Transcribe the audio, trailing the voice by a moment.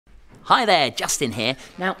Hi there, Justin here.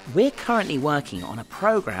 Now, we're currently working on a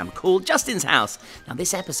programme called Justin's House. Now,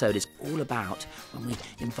 this episode is all about when we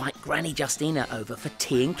invite Granny Justina over for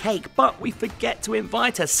tea and cake, but we forget to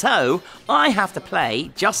invite her, so I have to play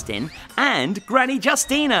Justin and Granny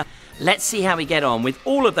Justina. Let's see how we get on with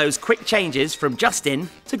all of those quick changes from Justin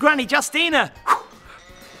to Granny Justina.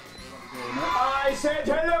 I said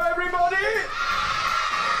hello, everybody!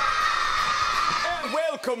 And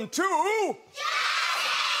welcome to...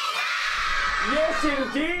 Yes,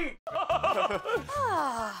 indeed!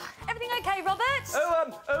 Everything okay, Robert?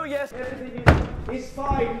 Oh yes, everything is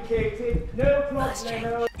fine, Katie. No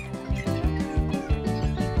problem.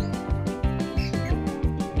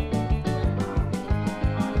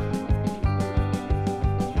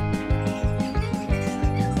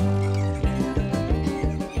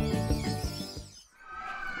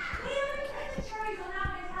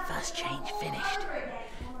 First change finished.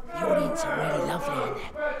 The audience are really lovely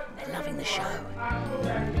and they're loving the show.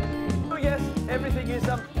 Oh yes, everything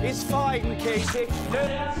is fine, Katie.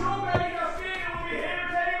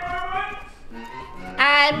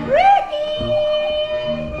 I'm ready!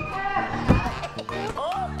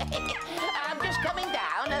 I'm just coming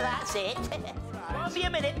down, that's it. Won't be a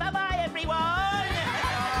minute. Bye-bye, everyone.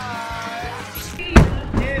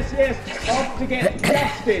 Yes, off to get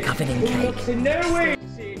Justin, Covered in who cake. looks in no way to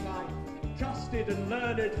see my trusted and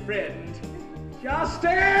learned friend.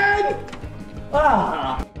 Justin!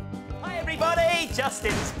 Ah! Hi everybody,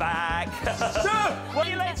 Justin's back. So, see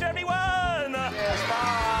you later everyone. Yes,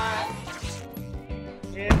 bye.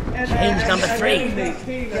 Change number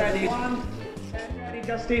 3. Granny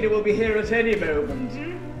Justina will be here at any moment.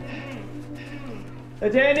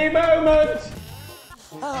 At any moment!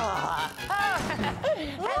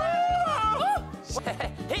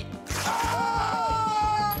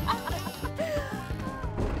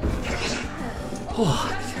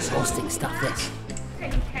 Oh, exhausting stuff, this.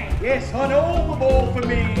 Yes, on all the ball for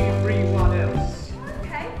me, everyone else.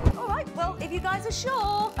 Okay. All right, well, if you guys are sure.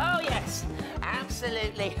 Oh, yes,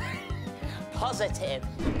 absolutely. Positive.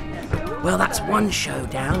 Well, that's one show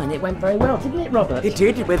down, and it went very well, didn't it, Robert? It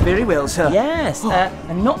did. It went very well, sir. Yes,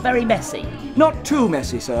 and not very messy. Not too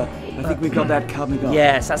messy, sir. I think we've got that coming up.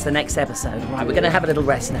 Yes, that's the next episode. Right, we're going to have a little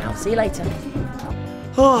rest now. See you later.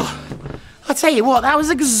 Oh, I'll tell you what, that was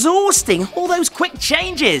exhausting. All those quick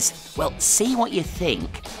changes. Well, see what you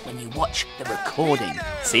think when you watch the recording.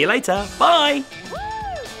 See you later. Bye.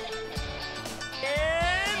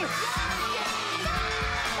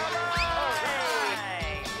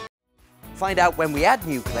 Find out when we add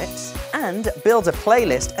new clips and build a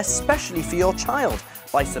playlist especially for your child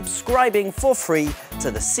by subscribing for free to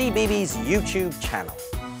the CBeebies YouTube channel.